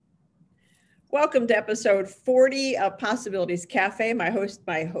Welcome to episode 40 of Possibilities Cafe. My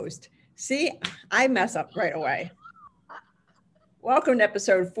host. See, I mess up right away. Welcome to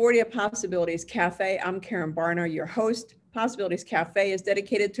episode 40 of Possibilities Cafe. I'm Karen Barner, your host. Possibilities Cafe is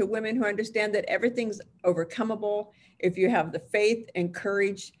dedicated to women who understand that everything's overcomable if you have the faith and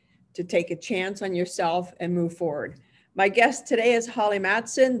courage to take a chance on yourself and move forward. My guest today is Holly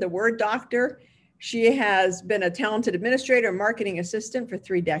Matson, the word doctor. She has been a talented administrator and marketing assistant for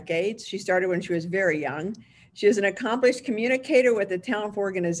 3 decades. She started when she was very young. She is an accomplished communicator with a talent for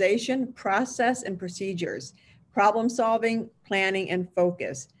organization, process, and procedures, problem solving, planning, and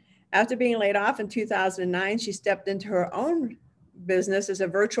focus. After being laid off in 2009, she stepped into her own business as a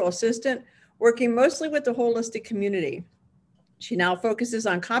virtual assistant, working mostly with the holistic community. She now focuses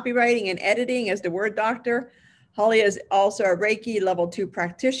on copywriting and editing as the word doctor. Holly is also a Reiki level 2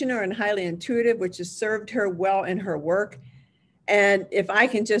 practitioner and highly intuitive, which has served her well in her work. And if I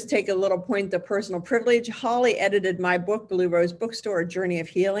can just take a little point of personal privilege, Holly edited my book, Blue Rose Bookstore, A Journey of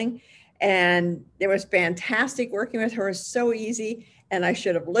Healing. And it was fantastic working with her. It was so easy. And I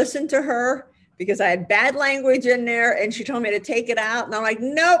should have listened to her because I had bad language in there and she told me to take it out. And I'm like,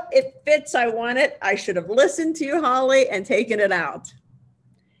 nope, it fits. I want it. I should have listened to you, Holly, and taken it out.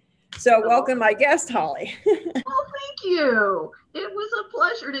 So welcome my guest, Holly. Well, thank you. It was a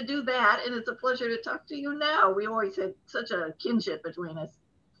pleasure to do that. And it's a pleasure to talk to you now. We always had such a kinship between us.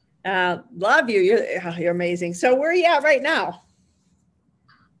 Love you. You're amazing. So where are you at right now?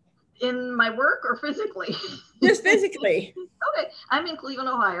 In my work or physically? Just physically. Okay. I'm in Cleveland,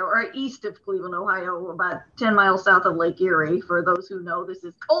 Ohio, or east of Cleveland, Ohio, about 10 miles south of Lake Erie. For those who know, this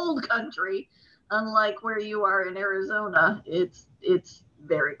is cold country. Unlike where you are in Arizona, it's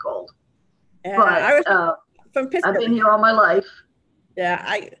very cold. But I was from Pittsburgh. I've been here all my life. Yeah,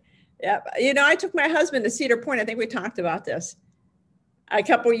 I took my husband to Cedar Point. I think we talked about this a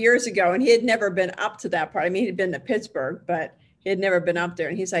couple of years ago, and he had never been up to that part. I mean, he'd been to Pittsburgh, but he had never been up there.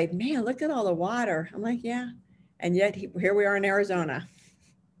 And he's like, man, look at all the water. I'm like, yeah. And yet here we are in Arizona.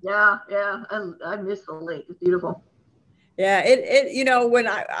 Yeah. I miss the lake. It's beautiful. Yeah, when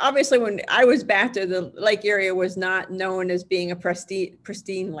I was back there, the lake area was not known as being a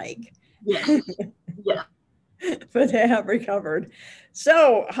pristine lake. Yes. Yeah. But they have recovered.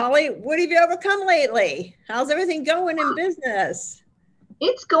 So, Holly, what have you overcome lately? How's everything going in business?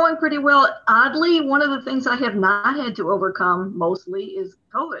 It's going pretty well. Oddly, one of the things I have not had to overcome mostly is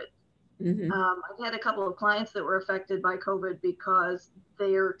COVID. Mm-hmm. I've had a couple of clients that were affected by COVID because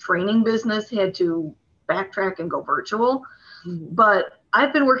their training business had to backtrack and go virtual. Mm-hmm. But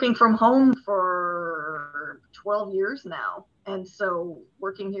I've been working from home for 12 years now. And so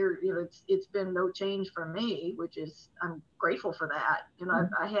working here, it's been no change for me, which is, I'm grateful for that.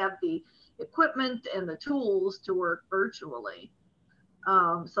 Mm-hmm. I have the equipment and the tools to work virtually.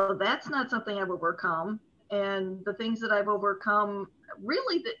 So that's not something I've overcome. And the things that I've overcome,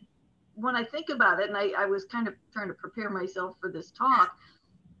 really, that when I think about it, and I was kind of trying to prepare myself for this talk,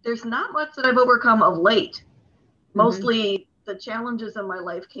 there's not much that I've overcome of late. Mm-hmm. Mostly the challenges in my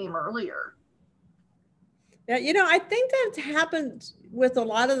life came earlier. Yeah, I think that's happened with a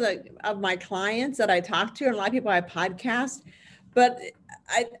lot of my clients that I talk to, and a lot of people I podcast. But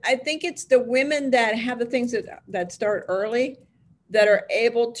I think it's the women that have the things that start early that are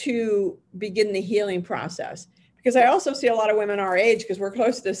able to begin the healing process. Because I also see a lot of women our age, because we're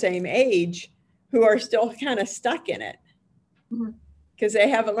close to the same age, who are still kind of stuck in it because they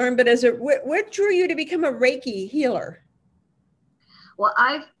haven't learned. But what drew you to become a Reiki healer? Well,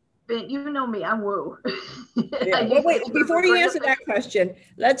 I've been, me, I'm woo. Yeah. Well, wait, before you answer that question,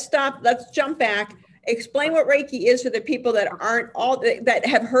 let's jump back. Explain what Reiki is for the people that aren't that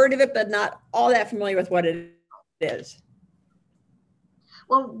have heard of it, but not all that familiar with what it is.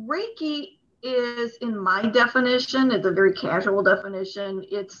 Well, Reiki is, in my definition, it's a very casual definition.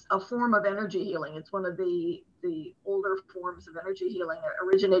 It's a form of energy healing. It's one of the older forms of energy healing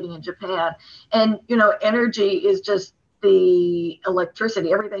originating in Japan. And, energy is just the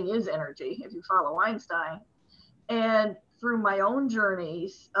electricity. Everything is energy, if you follow Einstein. And through my own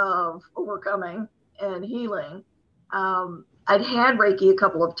journeys of overcoming and healing, I'd had Reiki a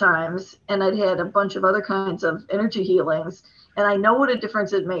couple of times, and I'd had a bunch of other kinds of energy healings. And I know what a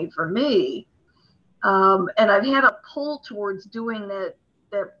difference it made for me. And I've had a pull towards doing that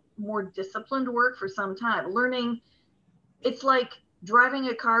more disciplined work for some time. Learning, it's like driving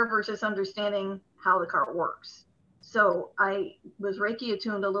a car versus understanding how the car works. So I was Reiki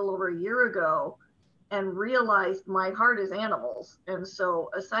attuned a little over a year ago and realized my heart is animals. And so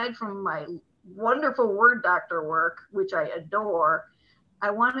aside from my wonderful word doctor work, which I adore,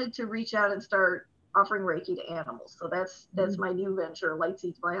 I wanted to reach out and start offering Reiki to animals. So that's my new venture, Light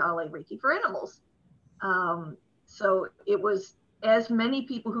Seeds by Holly, Reiki for Animals. So it was, as many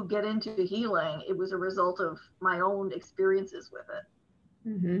people who get into healing, it was a result of my own experiences with it.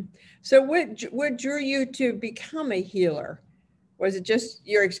 Mm-hmm. So what drew you to become a healer? Was it just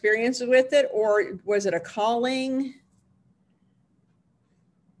your experiences with it, or was it a calling?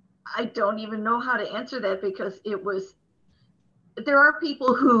 I don't even know how to answer that, because there are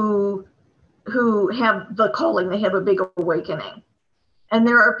people who have the calling, they have a big awakening. And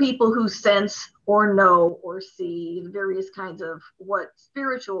there are people who sense or know or see various kinds of what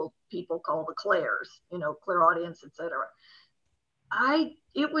spiritual people call the clairs, clairaudience, etc.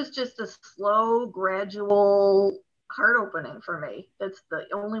 It was just a slow, gradual heart opening for me. That's the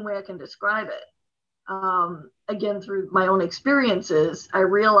only way I can describe it. Again, through my own experiences, I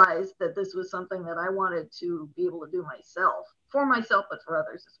realized that this was something that I wanted to be able to do myself, for myself, but for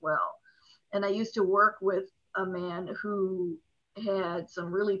others as well. And I used to work with a man who had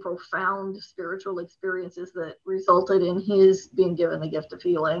some really profound spiritual experiences that resulted in his being given the gift of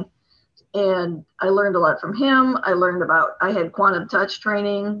healing. And I learned a lot from him. I had quantum touch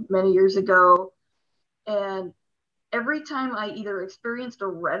training many years ago. And every time I either experienced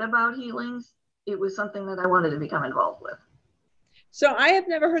or read about healings, it was something that I wanted to become involved with. So I have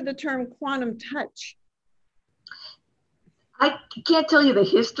never heard the term quantum touch. I can't tell you the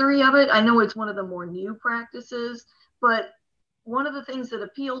history of it. I know it's one of the more new practices, but one of the things that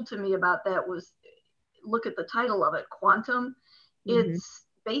appealed to me about that was, look at the title of it, quantum. Mm-hmm. It's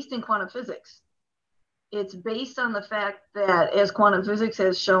based in quantum physics. It's based on the fact that, as quantum physics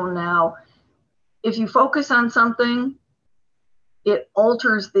has shown now, if you focus on something, it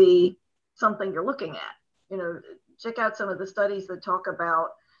alters the something you're looking at. Check out some of the studies that talk about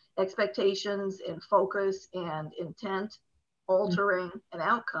expectations and focus and intent altering an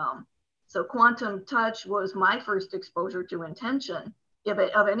outcome. So quantum touch was my first exposure to intention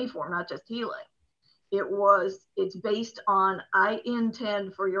of any form, not just healing. It's based on, I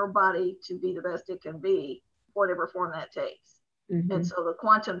intend for your body to be the best it can be, whatever form that takes. Mm-hmm. And so the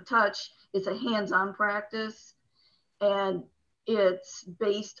quantum touch is a hands-on practice, and it's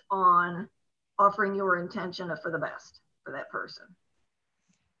based on offering your intention for the best for that person.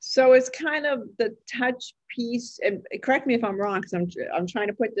 So it's kind of the touch piece, and correct me if I'm wrong, because I'm trying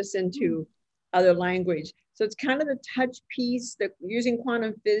to put this into other language. So it's kind of the touch piece, that using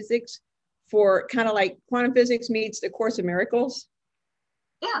quantum physics for kind of like quantum physics meets the Course of Miracles.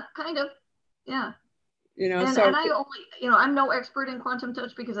 Yeah, kind of. Yeah. And I only, I'm no expert in quantum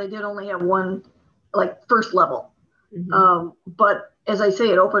touch, because I did only have one, like, first level. Mm-hmm. But as I say,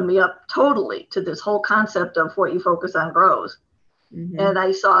 it opened me up totally to this whole concept of what you focus on grows. Mm-hmm. And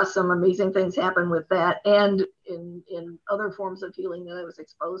I saw some amazing things happen with that, and in other forms of healing that I was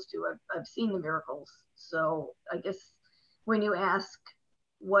exposed to. I've seen the miracles. So I guess when you ask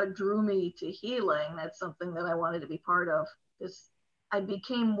what drew me to healing, that's something that I wanted to be part of. Because I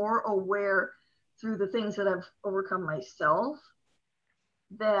became more aware through the things that I've overcome myself,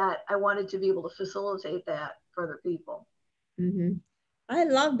 that I wanted to be able to facilitate that for other people. Mm-hmm. I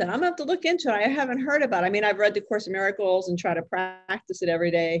love that. I'm gonna have to look into it. I haven't heard about it. I mean, I've read the Course of Miracles and try to practice it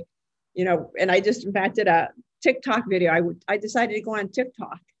every day, and I just, in fact, did a TikTok video. I decided to go on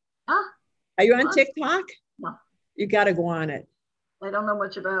TikTok. Are you on TikTok? No. You got to go on it. I don't know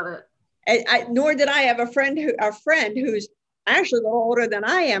much about it. Nor did I. Have a friend who's actually a little older than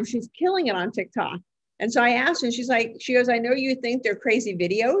I am. She's killing it on TikTok. And so I asked her, and she goes, I know you think they're crazy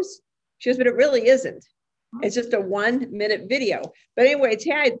videos. She goes, but it really isn't. It's just a 1-minute video. But anyway,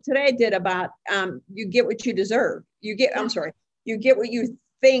 today I did about you get what you deserve. You get what you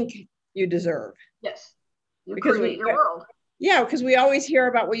think you deserve. Yes. You create your world. Yeah, because we always hear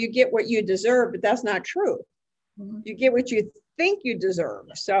about, well, you get what you deserve, but that's not true. Mm-hmm. You get what you think you deserve.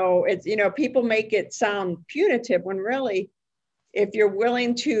 So it's, people make it sound punitive, when really, if you're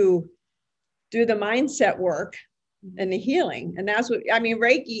willing to do the mindset work and the healing, and that's what,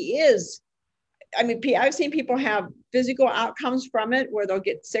 Reiki is. I've seen people have physical outcomes from it, where they'll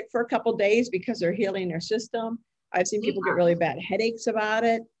get sick for a couple of days because they're healing their system. I've seen people get really bad headaches about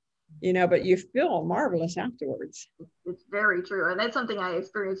it, but you feel marvelous afterwards. It's very true. And that's something I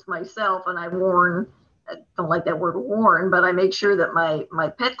experienced myself, and I don't like that word warn, but I make sure that my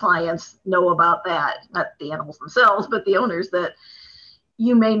pet clients know about that, not the animals themselves, but the owners, that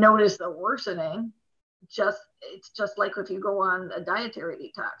you may notice the worsening. It's just like if you go on a dietary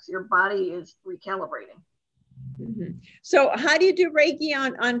detox, your body is recalibrating. Mm-hmm. So how do you do Reiki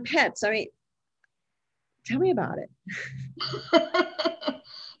on pets? Tell me about it.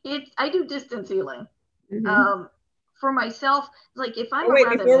 I do distance healing. Mm-hmm. for myself, like if I'm wait,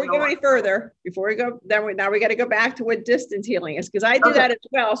 around before we go any further, now we got to go back to what distance healing is, because I do that as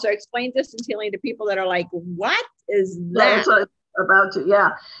well. So explain distance healing to people that are like, what is that? That's what I'm about to. Yeah,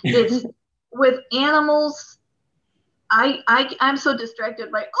 it's with animals. I'm so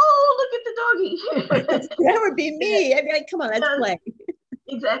distracted by, oh, look at the doggy. That would be me. I'd be like, come on, let's play.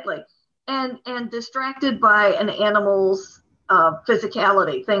 Exactly. And distracted by an animal's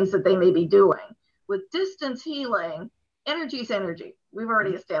physicality, things that they may be doing. With distance healing, energy is energy. We've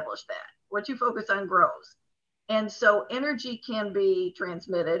already established that. What you focus on grows. And so energy can be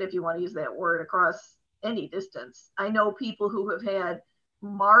transmitted, if you want to use that word, across any distance. I know people who have had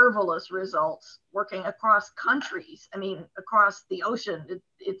marvelous results working across countries. I mean, across the ocean.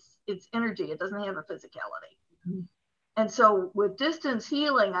 It's energy. It doesn't have a physicality. Mm-hmm. And so with distance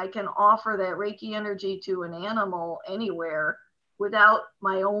healing, I can offer that Reiki energy to an animal anywhere without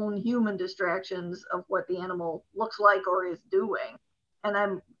my own human distractions of what the animal looks like or is doing. And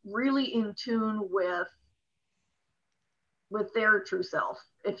I'm really in tune with their true self.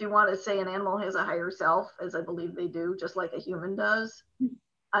 If you want to say an animal has a higher self, as I believe they do, just like a human does,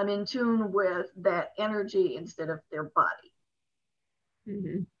 I'm in tune with that energy instead of their body.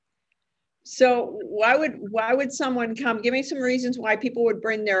 Mm-hmm. So why would someone come? Give me some reasons why people would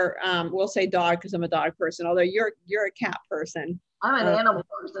bring their, we'll say dog, because I'm a dog person, although you're a cat person. I'm an animal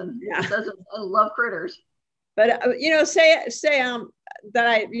person. Yeah. I love critters. But say that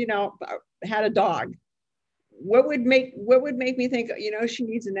I had a dog. What would make me think she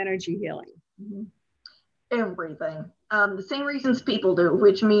needs an energy healing? Mm-hmm. Everything. The same reasons people do,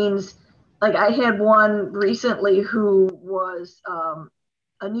 which means, like, I had one recently who was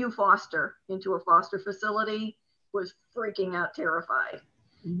a new foster into a foster facility, was freaking out, terrified.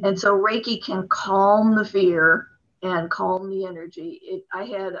 Mm-hmm. And so Reiki can calm the fear and calm the energy. I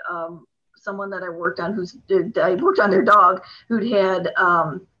had someone that I worked on I worked on their dog who'd had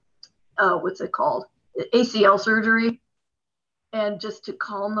what's it called? ACL surgery. And just to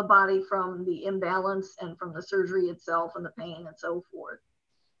calm the body from the imbalance and from the surgery itself and the pain and so forth.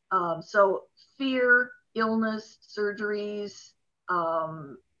 So fear, illness, surgeries,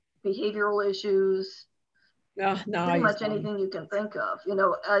 behavioral issues, pretty much anything you can think of.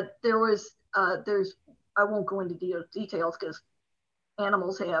 There's I won't go into details because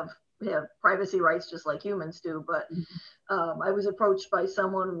animals have privacy rights just like humans do, but I was approached by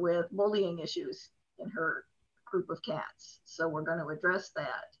someone with bullying issues in her group of cats, so we're going to address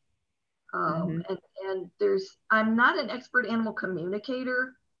that. And I'm not an expert animal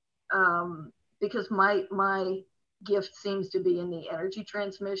communicator, because my gift seems to be in the energy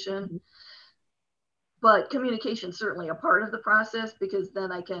transmission, but communication is certainly a part of the process, because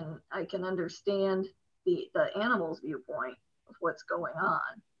then I can understand the animal's viewpoint of what's going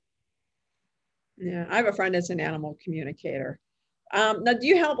on. Yeah, I have a friend that's an animal communicator. Now, do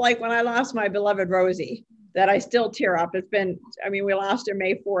you help, like when I lost my beloved Rosie, that I still tear up? We lost her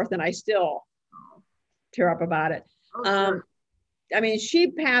May 4th and I still tear up about it. Sure.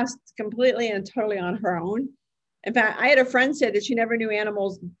 She passed completely and totally on her own. In fact, I had a friend say that she never knew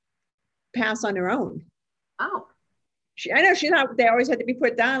animals pass on their own. Oh. I know she thought they always had to be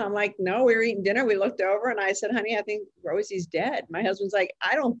put down. I'm like, no, we were eating dinner. We looked over and I said, honey, I think Rosie's dead. My husband's like,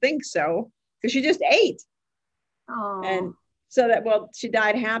 I don't think so, because she just ate. Oh. And so she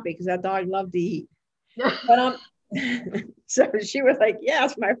died happy because that dog loved to eat. But so she was like,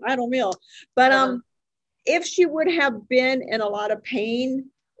 yes, my final meal. But if she would have been in a lot of pain,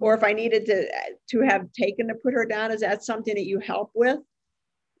 or if I needed to have taken to put her down, is that something that you help with?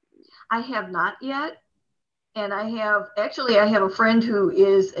 I have not yet. And I have a friend who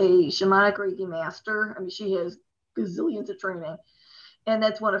is a shamanic Reiki master. She has gazillions of training. And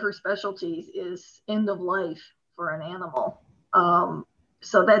that's one of her specialties, is end of life for an animal.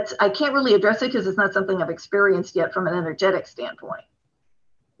 So I can't really address it because it's not something I've experienced yet from an energetic standpoint.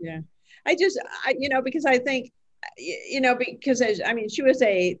 Yeah. Because I think, because she was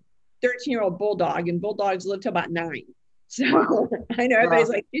a 13-year-old bulldog, and bulldogs live to about 9. So I know everybody's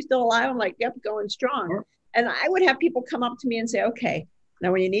like, she's still alive. I'm like, yep, going strong. Yeah. And I would have people come up to me and say, okay,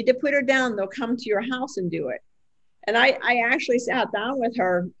 now when you need to put her down, they'll come to your house and do it. And I actually sat down with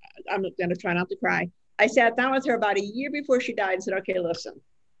her. I'm going to try not to cry. I sat down with her about a year before she died and said, okay, listen,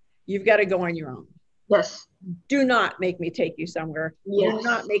 you've got to go on your own. Yes. Do not make me take you somewhere. Yes. Do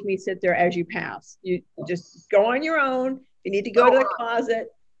not make me sit there as you pass. You just go on your own. You need to go to the closet.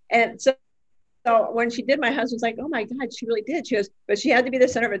 And so when she did, my husband's like, oh my God, she really did. She goes, but she had to be the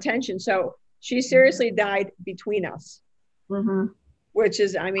center of attention. So she seriously died between us. Mm-hmm. Which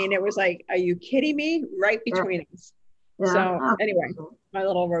is, it was like, are you kidding me? Right between us. Yeah. So anyway, my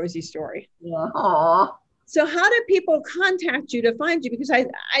little Rosie story. Yeah. Aww. So how do people contact you to find you? Because I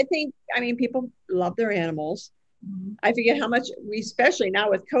think, I mean, people love their animals. I forget how much we, especially now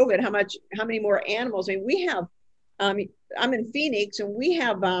with COVID, how many more animals. I mean, we have, I'm in Phoenix and we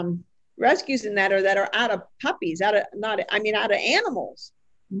have rescues in that are out of puppies, out of animals.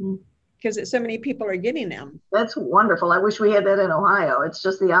 Because so many people are getting them. That's wonderful. I wish we had that in Ohio. It's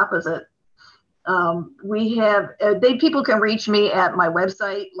just the opposite. We have, people can reach me at my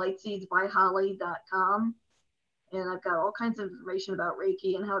website, lightseedsbyholly.com. And I've got all kinds of information about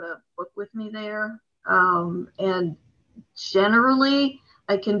Reiki and how to book with me there. And generally,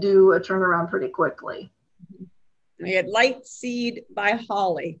 I can do a turnaround pretty quickly. We had Light Seed by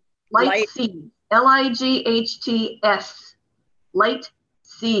Holly. Light Seeds, Lights, Light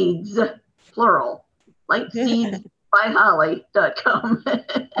Seeds, plural. Lightseedsbyholly.com.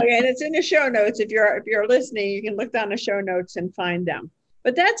 Okay, and it's in the show notes. If you're listening, you can look down the show notes and find them.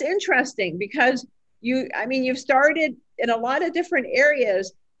 But that's interesting because you've started in a lot of different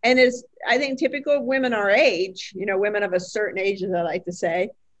areas, and it's, I think, typical of women our age, women of a certain age, as I like to say,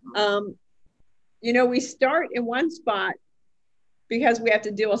 we start in one spot because we have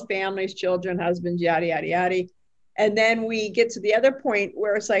to deal with families, children, husbands, yada, yada, yada. And then we get to the other point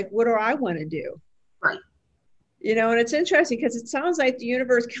where it's like, what do I want to do? Right. And it's interesting because it sounds like the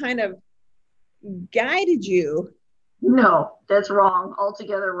universe kind of guided you. No, that's wrong.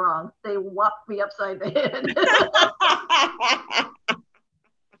 Altogether wrong. They whopped me upside the head.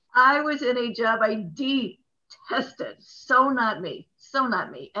 I was in a job I detested. So not me.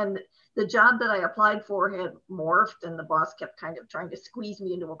 And the job that I applied for had morphed, and the boss kept kind of trying to squeeze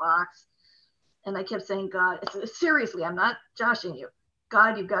me into a box. And I kept saying, God, seriously, I'm not joshing you.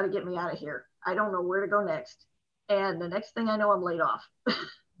 God, you've got to get me out of here. I don't know where to go next. And the next thing I know, I'm laid off.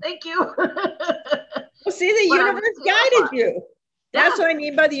 Thank you. Well, see, the universe guided you. That's what I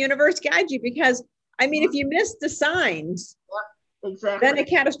mean by the universe guides you, because, I mean, if you miss the signs, exactly, then a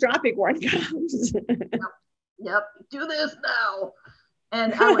catastrophic one comes. Yep. Do this now.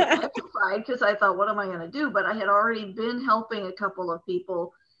 And I was petrified because I thought, what am I going to do? But I had already been helping a couple of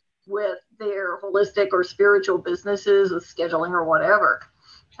people with their holistic or spiritual businesses with scheduling or whatever.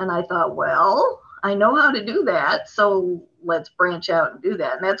 And I thought, well, I know how to do that. So let's branch out and do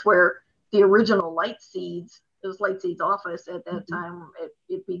that. And that's where the original Light Seeds, it was Light Seeds office at that time.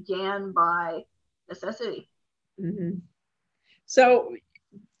 It began by necessity. Mm-hmm. So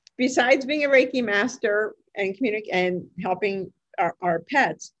besides being a Reiki master and and helping our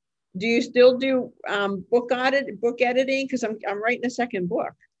pets, do you still do book editing? Because I'm writing a second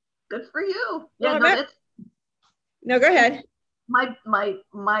book. Good for you. Yeah, no, go ahead. My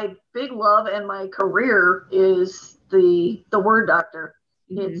big love and my career is the word doctor.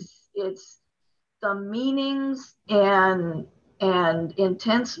 Mm-hmm. It's the meanings and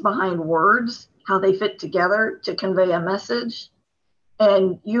intents behind words, how they fit together to convey a message.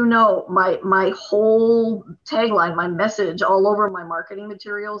 And my whole tagline, my message all over my marketing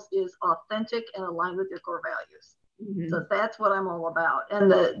materials is authentic and aligned with your core values. Mm-hmm. So that's what I'm all about.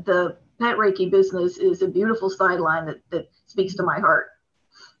 And the pet Reiki business is a beautiful sideline that speaks to my heart.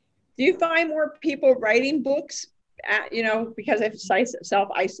 Do you find more people writing books, because they've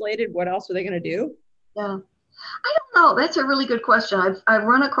self-isolated? What else are they going to do? Yeah, I don't know. That's a really good question. I've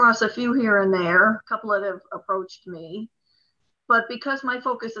run across a few here and there, a couple that have approached me. But because my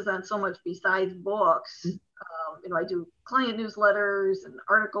focus is on so much besides books, I do client newsletters and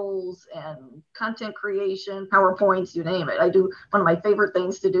articles and content creation, PowerPoints, you name it. One of my favorite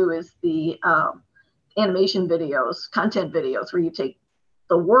things to do is the animation videos, content videos, where you take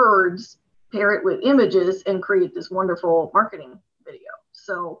the words, pair it with images, and create this wonderful marketing video.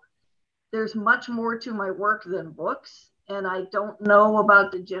 So there's much more to my work than books. And I don't know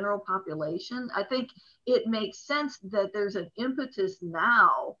about the general population. I think it makes sense that there's an impetus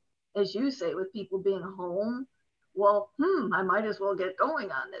now, as you say, with people being home. Well, I might as well get going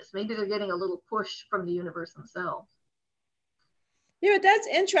on this. Maybe they're getting a little push from the universe themselves. Yeah, but that's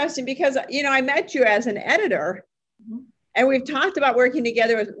interesting because, I met you as an editor, mm-hmm. and we've talked about working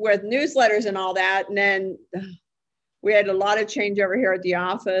together with newsletters and all that. And then we had a lot of change over here at the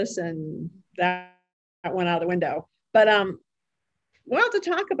office, and that went out the window. But we'll have to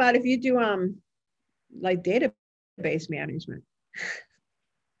talk about if you do like database management.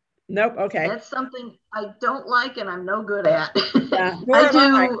 Nope. Okay. That's something I don't like and I'm no good at. Yeah,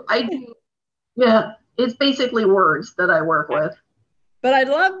 I do. Yeah, it's basically words that I work with. But I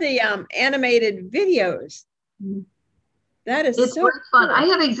love the animated videos. That is it's so great fun. Cool. I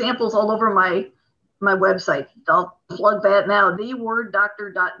have examples all over my website. I'll plug that now,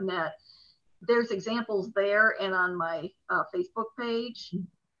 theworddoctor.net. There's examples there and on my Facebook page.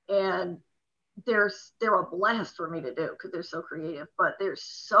 And they're a blast for me to do because they're so creative, but they're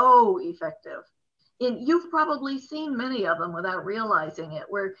so effective. And you've probably seen many of them without realizing it,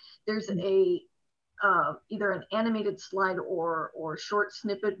 where there's a either an animated slide or short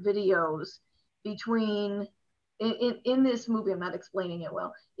snippet videos between in this movie. I'm not explaining it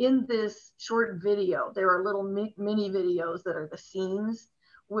well. In this short video, there are little mini videos that are the scenes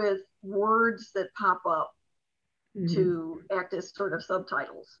with words that pop up to act as sort of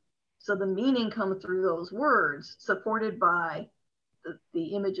subtitles. So the meaning comes through those words, supported by the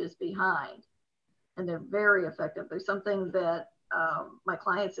images behind, and they're very effective. There's something that my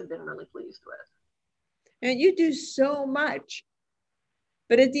clients have been really pleased with. And you do so much.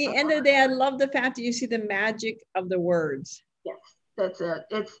 But at the end of the day, I love the fact that you see the magic of the words. Yes, that's it.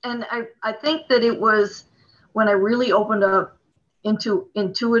 And I think that it was when I really opened up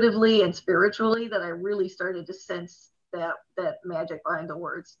intuitively and spiritually that I really started to sense that magic behind the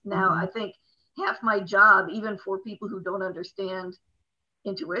words. Now, I think half my job, even for people who don't understand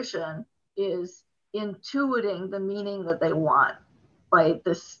intuition, is intuiting the meaning that they want by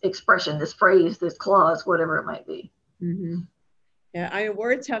this expression, this phrase, this clause, whatever it might be. Yeah, I mean,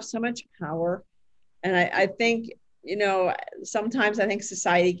 words have so much power. And I think, sometimes I think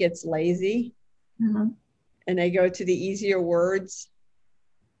society gets lazy and they go to the easier words,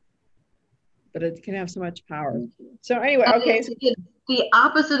 but it can have so much power. So anyway, okay. The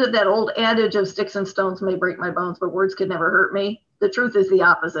opposite of that old adage of sticks and stones may break my bones, but words could never hurt me. The truth is the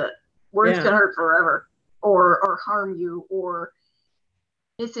opposite. Words can hurt forever or harm you or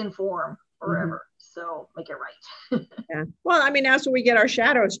misinform forever. So make it right. Yeah. Well, I mean, that's where we get our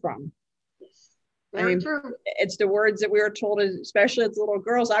shadows from. Yes. Very true. It's the words that we were told, especially as little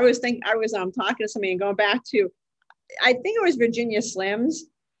girls. I was talking to somebody and going back to, I think it was Virginia Slims.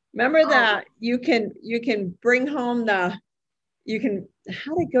 Remember that you can bring home how'd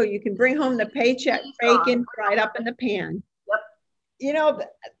it go? You can bring home the paycheck bacon fried up in the pan. Yep.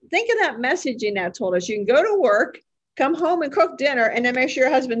 Think of that messaging that told us you can go to work, come home and cook dinner, and then make sure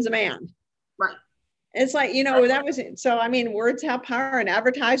your husband's a man. Right. It's like, that was it. So, I mean, words have power, and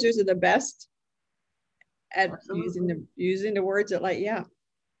advertisers are the best at using the words that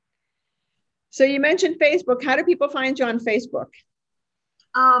So you mentioned Facebook. How do people find you on Facebook?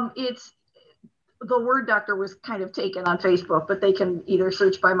 It's the Word Doctor was kind of taken on Facebook, but they can either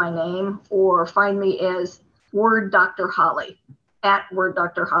search by my name or find me as Word Dr. Holly, at Word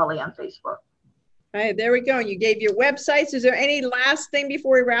Dr. Holly on Facebook. All right, there we go. You gave your websites. Is there any last thing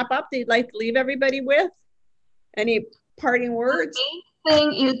before we wrap up that you'd like to leave everybody with? Any parting words? The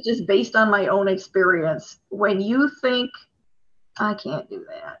main thing is just based on my own experience. When you think, I can't do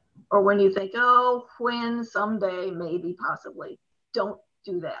that, or when you think, when, someday, maybe, possibly, don't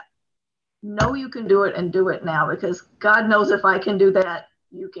do that. Know you can do it and do it now, because God knows if I can do that,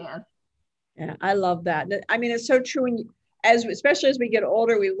 you can. Yeah, I love that. I mean, it's so true. And especially as we get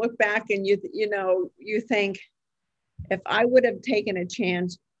older, we look back and you think, if I would have taken a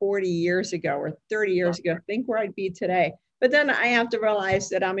chance 40 years ago or 30 years ago, think where I'd be today. But then I have to realize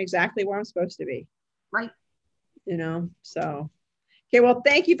that I'm exactly where I'm supposed to be. Right. So. Okay, well,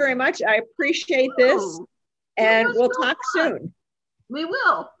 thank you very much. I appreciate this. And we'll talk soon. We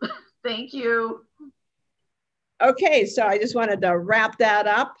will. Thank you. Okay, so I just wanted to wrap that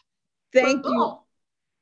up. Thank you.